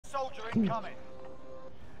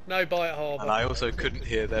No bite harbour. And I also couldn't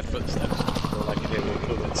hear their footsteps. All I could hear were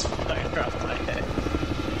bullets flying around my head.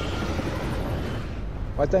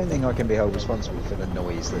 I don't think I can be held responsible for the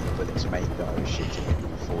noise that the bullets made that I was shooting at you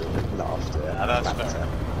for laughter. Yeah, that's fair.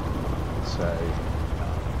 So,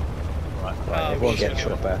 Right, everyone get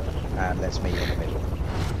chopper and let's meet in the middle.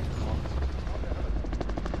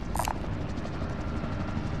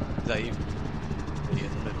 Is that you? In the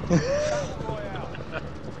middle.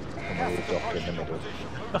 And we'll all dock in the middle.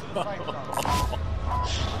 So,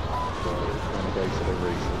 we're going to go to the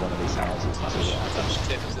roof of one of these houses and see what happens. Touch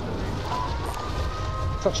tips in the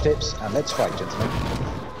room. Touch tips and let's fight, gentlemen.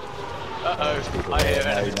 Uh-oh, I hear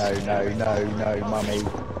enemies. No, mummy.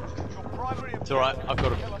 It's alright, I've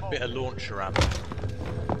got a bit of launcher ammo.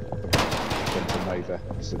 Send them over.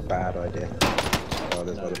 It's a bad idea. Oh,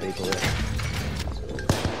 there's a lot of people here.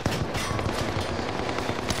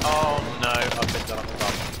 Oh no, I've been done up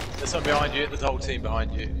above. There's someone behind you, there's a whole team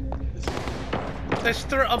behind you.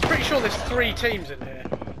 I'm pretty sure there's 3 teams in here.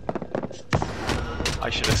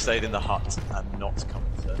 I should have stayed in the hut and not come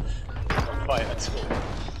to fight at all.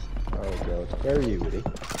 Oh god. Where are you, Woody?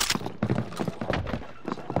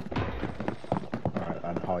 Alright,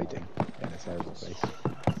 I'm hiding in a terrible place.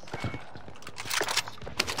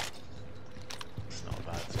 It's not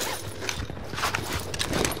bad.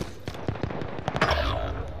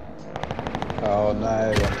 Oh no,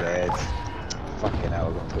 I'm dead. Fucking hell, I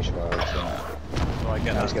got pushed by a team. So I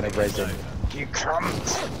get I was going to res him. You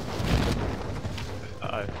cunt!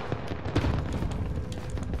 Uh-oh.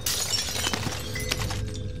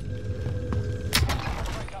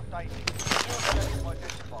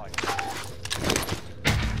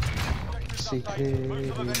 Oh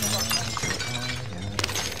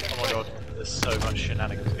my god, there's so much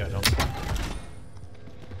shenanigans going on.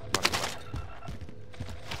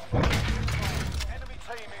 Enemy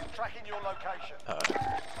team is tracking your location.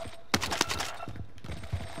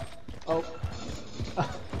 Oh.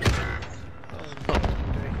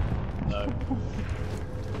 No.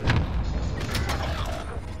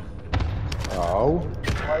 Oh.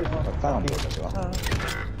 I found it.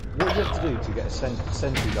 What do you have to do to get a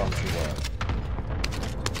sentry gun to work?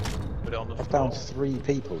 Put it on the I found 3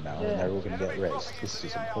 people now and they're all going to get res. This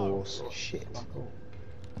is some horse shit.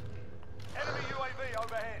 Enemy UAV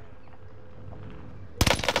overhead.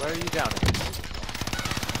 Where are you down?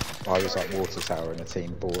 I was up water tower and a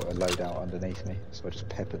team bought a loadout underneath me, so I just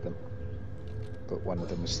peppered them. But one of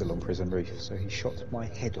them was still on prison roof, so he shot my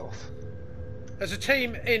head off. There's a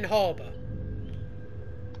team in harbour.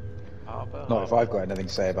 Not if I've got anything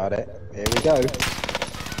to say about it. Here we go.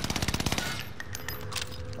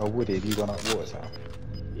 Oh, Woody, have you gone up water tower?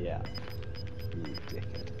 Yeah. You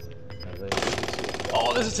dickhead.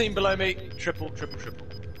 Oh, there's a team below me. Triple. I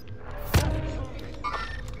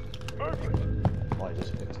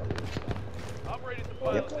just picked up this stuff. I'm ready to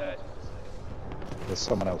fire that. There's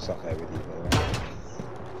someone else up there with you, by the way.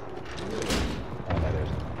 Oh, no, there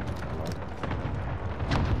isn't.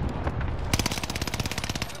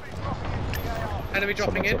 Enemy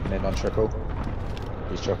dropping in. Dropping in on triple.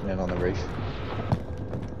 He's dropping in on the roof.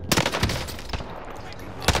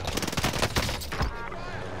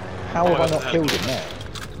 How have I not killed him there?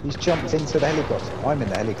 He's jumped into the helicopter. I'm in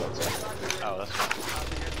the helicopter. Oh, that's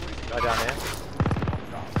fine. Guy down here.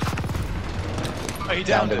 Oh, he Downed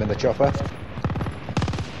downed him in him. the chopper.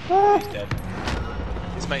 He's dead.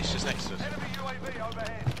 His mate's just next to us. Enemy UAV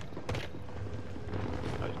overhead.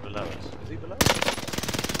 Oh, he's below us. Is he below us?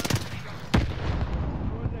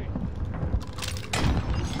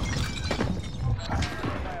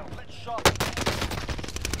 Let's shot.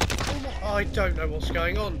 I don't know what's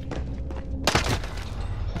going on.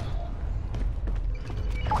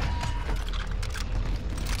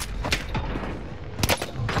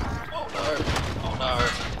 Oh no.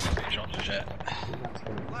 Shot to shit.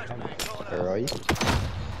 Where are you?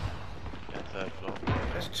 Yeah, 3rd floor.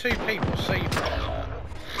 There's 2 people, see.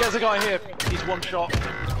 There's a guy here. He's 1 shot.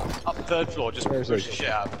 Up 3rd floor, just Where is push he? the shit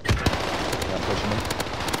out. Yeah, I'm pushing him.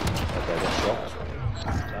 Okay, got shot.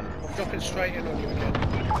 I'm dropping straight in on you again.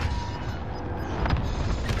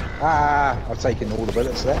 Ah! I've taken all the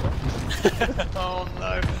bullets there. Oh no.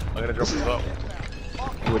 I'm gonna drop as well.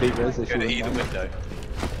 Woody, res Go to either window.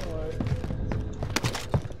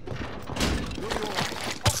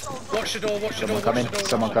 Watch the door, watch the door, Someone coming, watch the door.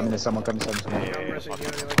 someone coming, someone coming. I'm resing you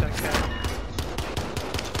anyway, don't care.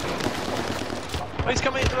 Oh, he's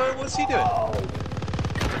coming. What's he doing?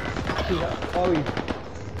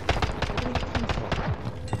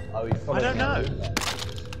 I don't know.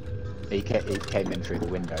 He came in through the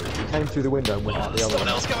window. He came through the window and went out the other Someone one.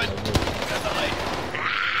 else coming.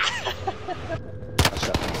 I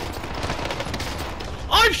shut him.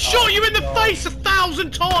 I've shot you in the face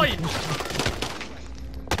 1,000 times!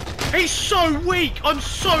 He's so weak! I'm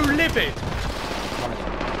so livid!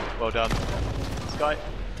 Well done. This guy.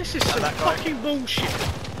 This is some that guy. fucking bullshit.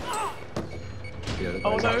 The other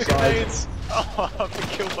Oh guy's no, outside. grenades! Oh, I've been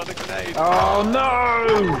killed by the grenade. Oh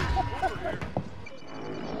no!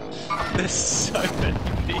 There's so many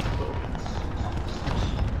people.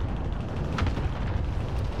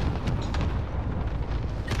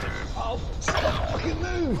 Oh, fucking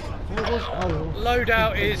move!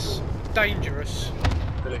 Loadout is dangerous.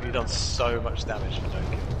 But you've done so much damage for no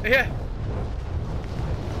kill. Yeah.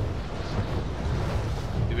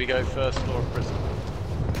 Did we go first floor of prison?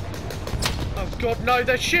 Oh god, no,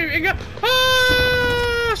 they're shooting!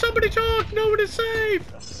 Ah! Somebody talk! No one is safe!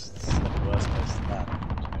 That's not the worst place than that.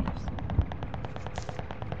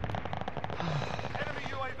 Enemy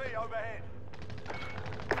UAV overhead.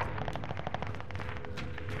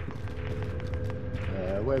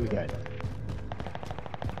 Where are we going?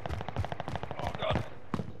 Oh god.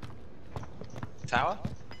 Tower?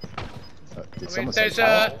 Did I mean, someone say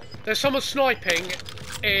tower? there's someone sniping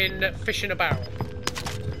in Fish in a Barrel.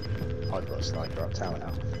 I've got a sniper up tower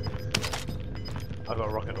now. I've got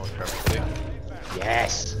a rocket launcher over too.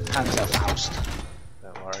 Yes! Panzerfaust!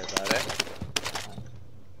 Don't worry about it.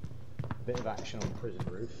 Bit of action on prison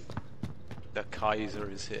roof. The Kaiser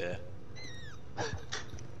is here.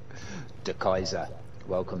 Der Kaiser,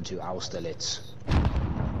 welcome to Austerlitz.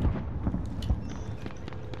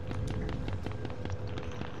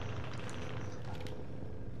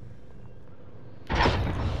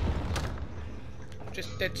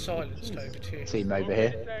 Just dead silenced over to you. Team over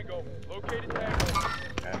here. Tango. Located Tango.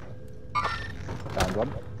 Okay. Found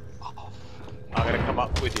one. I'm gonna come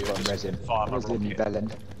up with you Got and him just resin. fire my Resin rocket.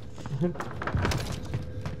 Belland.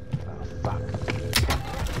 Oh fuck.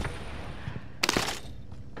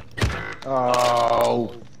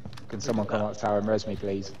 Oh! Can someone come up tower and res me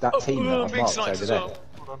please? That team that I've big marked snipes over as there. well.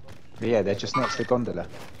 Hold on. Yeah, they're just next to the gondola.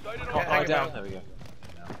 Can't lie hang down. about. There we go.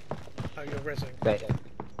 Oh, you're rezzing.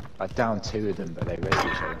 I downed 2 of them, but they res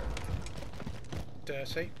each other.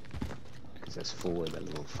 Dirty. Because there's 4 of the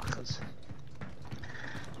little fuckers.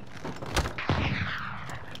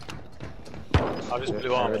 I just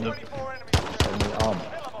blew armor. Any, 24 enemies. any armor?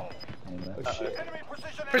 Enemy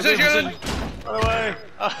precision. Precision! Run away!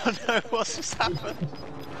 Oh no, what's just happened?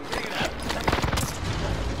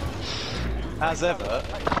 As ever,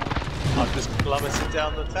 I've just plummeted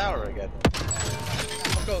down the tower again.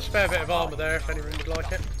 I've got a spare bit of armour there if anyone would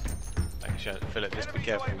like it. Actually, Philip, just be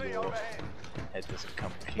careful your head doesn't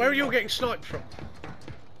come. Where are you all getting sniped from?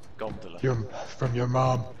 Gondola. From your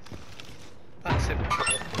mom. That's it.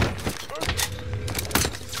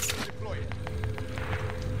 Deploy it.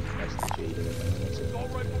 That's the G, isn't it? All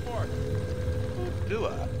rifle mark. Do I?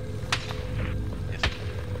 Yes.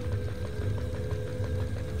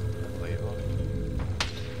 Where you are?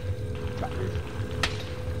 Back roof.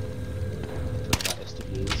 That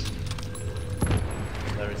SWs.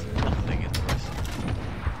 There is nothing in this.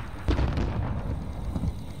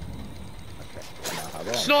 Okay. Now have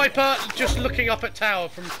on. Sniper just looking up at tower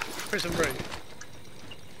from prison roof.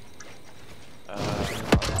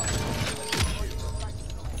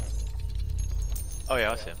 Oh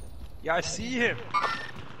yeah, I see him. Yeah, I see him.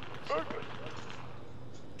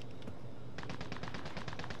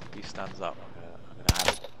 He stands up. I'm gonna have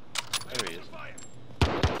it. There he is.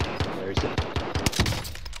 Where is it?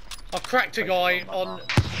 I've cracked a guy on...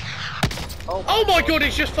 Oh my god,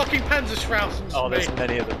 he's just fucking Panzerstraussen Oh, me. there's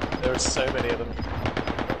many of them. There are so many of them.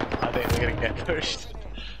 I think they're gonna get pushed.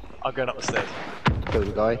 I'm going up the stairs. Kill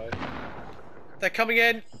the guy. They're coming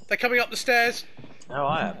in. They're coming up the stairs. No,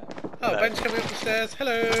 I am. Oh, No. Ben's coming up the stairs.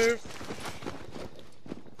 Hello.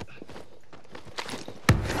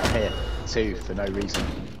 I'm here. 2 for no reason.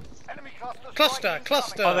 Enemy cluster. Cluster,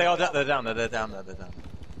 cluster. Oh, they are. They're down there. They're down there. They're down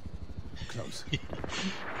there. Close.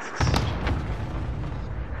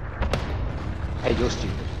 Hey, you're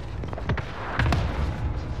stupid.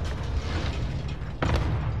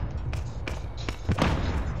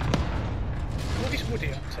 What is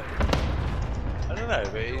Woody up to? I don't know,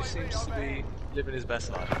 but he seems to be living his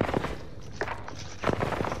best life.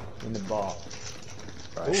 In the bar.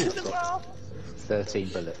 Right, I've got 13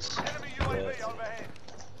 bullets. Enemy UAV overhead.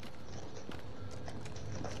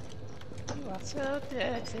 You are so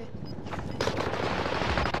dirty.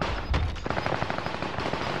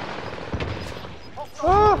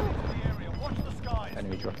 Hostile in the area. Watch the skies.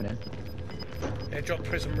 Enemy dropping in. Yeah, drop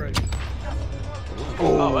prison roof.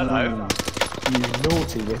 Oh, hello. You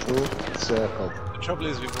naughty little circle. The trouble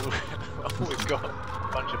is we've got a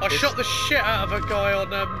bunch of I piss- shot the shit out of a guy on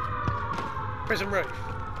prison roof.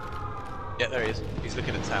 Yeah, there he is. He's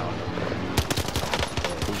looking at tower.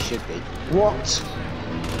 He should be. What?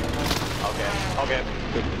 I'll get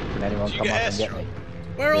him. Can anyone Did you come get up and get airstrike? me?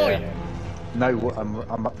 Where are you? No,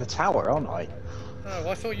 I'm up the tower, aren't I? Oh,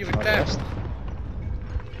 I thought you were Like the down. rest,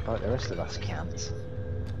 like the rest of us can't.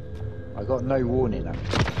 I got no warning at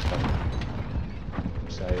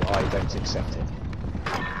so I don't accept it.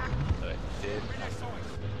 No, it did.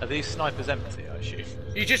 Are these snipers empty, I assume?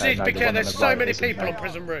 You just No, need to no, be the careful. one on There's the so right many isn't, people no. on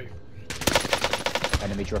prison roof.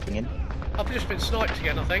 Enemy dropping in. I've just been sniped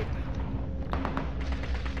again, I think.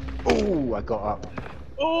 Oh, I got up.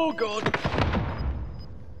 Oh god!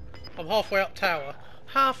 I'm halfway up tower.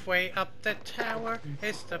 Halfway up the tower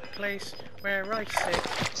is the place where I sit.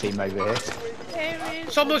 Team over here.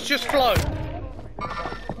 Someone's just flown.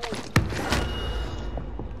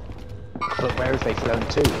 But where have they flown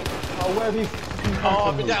to? Oh, where have you? Oh,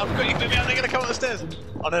 I've been down. Got you, pick me up. They're gonna come up the stairs.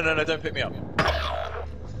 Oh no, no, no! Don't pick me up.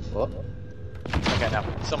 What? Okay, now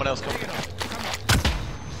someone else come.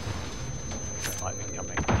 Might be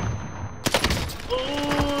coming.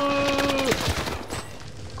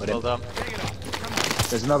 Got Well him. done.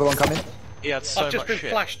 There's another one coming. He had so I've just much been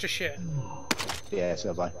shit. flashed to shit. Yeah, so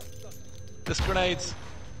have I. There's grenades.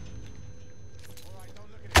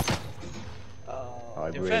 I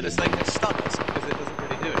In really fairness, they can stun us because it doesn't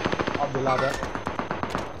really do anything. Up the ladder.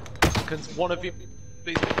 Can one of you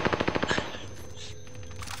please?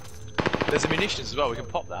 There's munitions as well. We can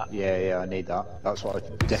pop that. Yeah, I need that. That's what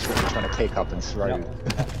I'm desperately trying to pick up and throw. Yep.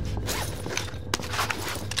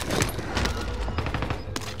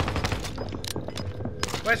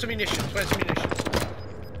 Where's the munitions? Where's the munitions?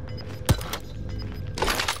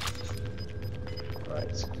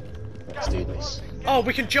 Right. Let's do this. Oh,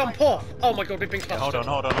 we can jump off. Oh my god, we've been Yeah, clustered.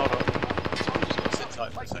 hold on. Just gotta sit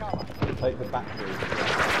tight for a second. Take the battery.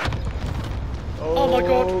 Oh my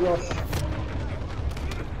god. Gosh.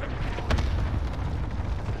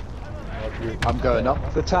 I'm going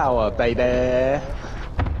up the tower, baby.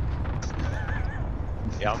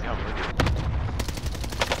 Yeah, I'm coming with you.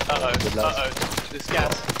 Good luck. This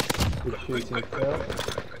gas. Good shooting, Phil.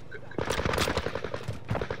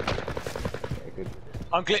 Okay, good.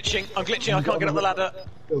 I'm glitching. I can't get up the ladder.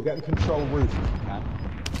 Phil, get the control roof if you can.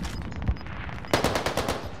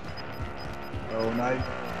 Oh no.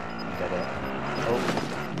 I'm dead it. Oh.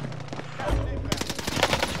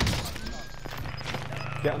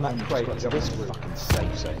 Get on that crate. Got this fucking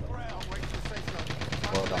safe zone.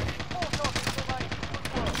 Well done.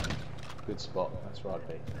 Good spot. That's right,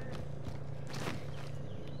 B.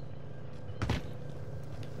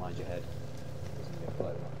 Mind your head. Doesn't get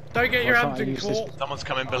blown. Don't get your Why hands can't I in use this? court. Someone's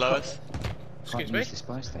coming below us. Excuse Can't me. use the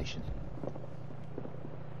spy station.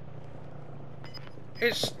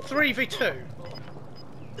 It's 3v2.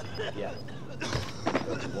 Yeah.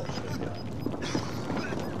 Let's watch them.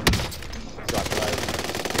 Right below.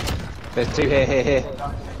 There's two here.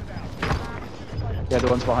 The other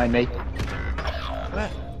one's behind me. Where?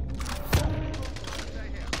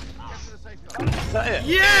 Is that it?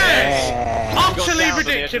 Yes! Yeah. got Utterly down on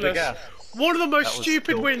the edge of the ridiculous. gap. One of the most That was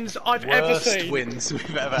stupid the wins I've ever Worst seen. wins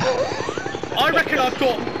we've ever had. I reckon I've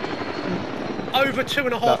got over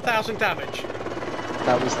 2,500 damage.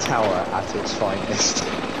 That was tower at its finest.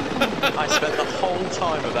 I spent the whole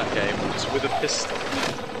time of that game just with a pistol,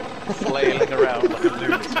 flailing around like a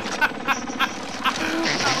lunatic.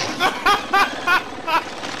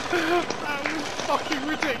 That was fucking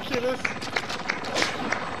ridiculous.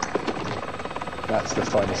 That's the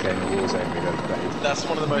finest game of Warzone we've ever played. That's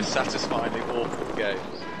one of the most satisfyingly awful games.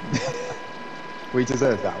 We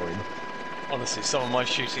deserve that win. Honestly, some of my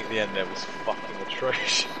shooting at the end there was fucking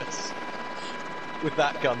atrocious. With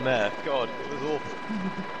that gun there, God, it was awful.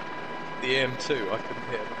 The EM2, I couldn't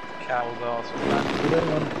hit a cow's arse with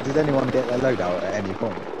that. Did anyone get their loadout at any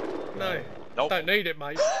point? No, Nope. don't need it,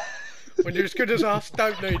 mate. When you're as good as us,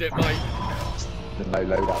 don't need it, mate. The no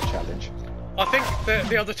loadout challenge. I think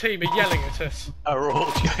the other team are yelling at us. Are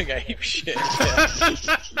all going ape shit.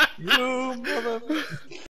 Yeah. You mother...